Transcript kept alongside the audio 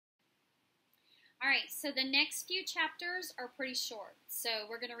All right, so the next few chapters are pretty short, so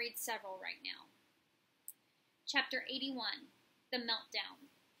we're going to read several right now. Chapter 81, The Meltdown.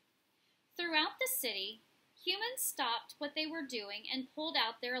 Throughout the city, humans stopped what they were doing and pulled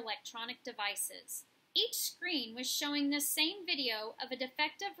out their electronic devices. Each screen was showing the same video of a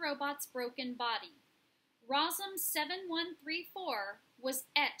defective robot's broken body. Rosum 7134 was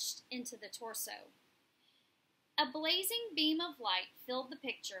etched into the torso. A blazing beam of light filled the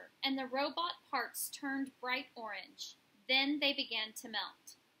picture, and the robot parts turned bright orange. Then they began to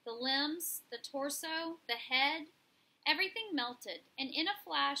melt. The limbs, the torso, the head, everything melted, and in a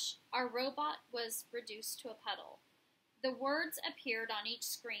flash, our robot was reduced to a puddle. The words appeared on each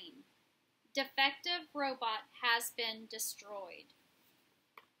screen. Defective robot has been destroyed.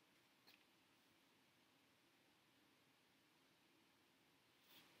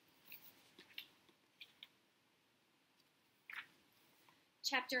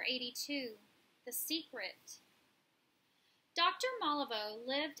 Chapter 82, The Secret. Dr. Malavo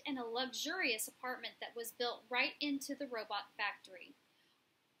lived in a luxurious apartment that was built right into the robot factory.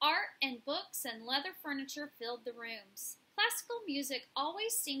 Art and books and leather furniture filled the rooms. Classical music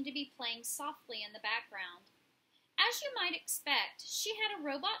always seemed to be playing softly in the background. As you might expect, she had a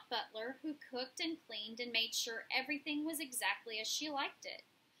robot butler who cooked and cleaned and made sure everything was exactly as she liked it.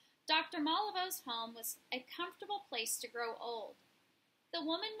 Dr. Malavo's home was a comfortable place to grow old. The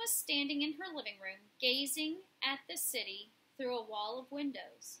woman was standing in her living room, gazing at the city through a wall of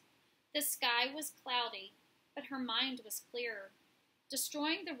windows. The sky was cloudy, but her mind was clear.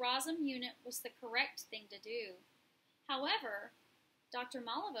 Destroying the Rosum unit was the correct thing to do. However, Dr.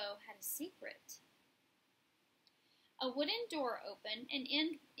 Malavo had a secret. A wooden door opened, and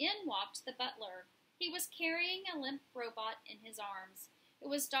in walked the butler. He was carrying a limp robot in his arms. It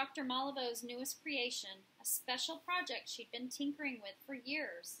was Dr. Malavo's newest creation, a special project she'd been tinkering with for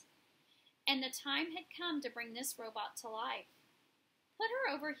years. And the time had come to bring this robot to life. "Put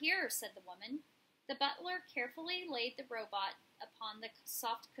her over here," said the woman. The butler carefully laid the robot upon the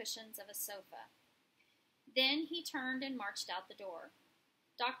soft cushions of a sofa. Then he turned and marched out the door.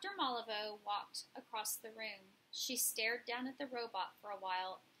 Dr. Malavo walked across the room. She stared down at the robot for a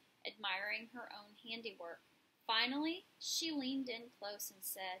while, admiring her own handiwork. Finally, she leaned in close and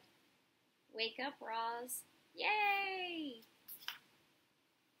said, "Wake up, Roz." Yay!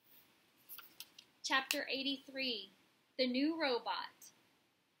 Chapter 83, The New Robot.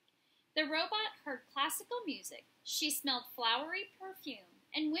 The robot heard classical music. She smelled flowery perfume,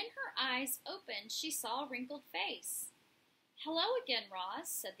 and when her eyes opened, she saw a wrinkled face. "Hello again, Roz,"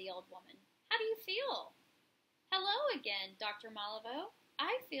 said the old woman. "How do you feel?" "Hello again, Dr. Malavo.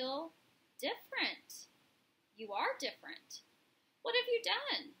 I feel different." "You are different. What have you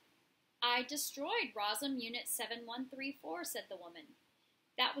done?" "I destroyed Rosum Unit 7134, said the woman.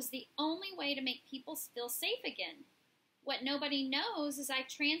 "That was the only way to make people feel safe again. What nobody knows is I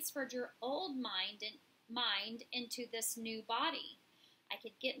transferred your old mind into this new body. I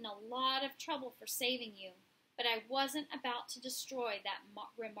could get in a lot of trouble for saving you, but I wasn't about to destroy that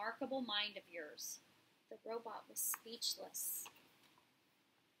remarkable mind of yours." The robot was speechless.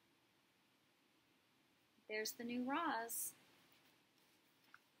 There's the new Roz.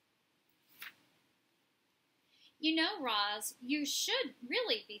 "You know, Roz, you should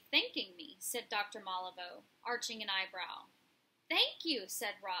really be thanking me," said Dr. Malavo, arching an eyebrow. "Thank you,"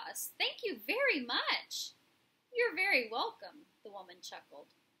 said Roz. "Thank you very much." "You're very welcome," the woman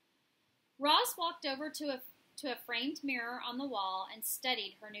chuckled. Roz walked over to a framed mirror on the wall and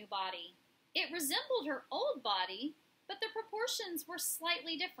studied her new body. It resembled her old body, but the proportions were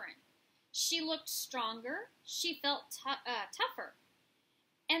slightly different. She looked stronger, she felt tougher,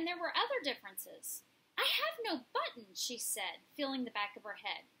 and there were other differences. "I have no button," she said, feeling the back of her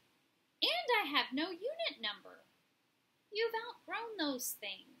head. "And I have no unit number." "You've outgrown those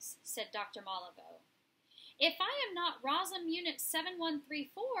things," said Dr. Malavo. "If I am not Rosum Unit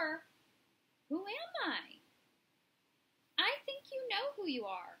 7134, who am I?" "I think you know who you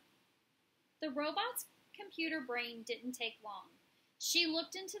are." The robot's computer brain didn't take long. She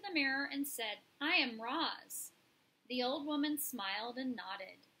looked into the mirror and said, "I am Roz." The old woman smiled and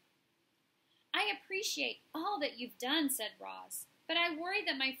nodded. "I appreciate all that you've done," said Roz, "but I worry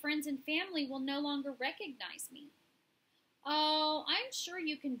that my friends and family will no longer recognize me." "Oh, I'm sure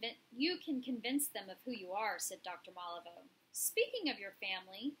you can convince them of who you are," said Dr. Malavo. "Speaking of your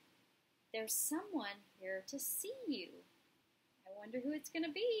family, there's someone here to see you. I wonder who it's going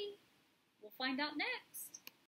to be. We'll find out next.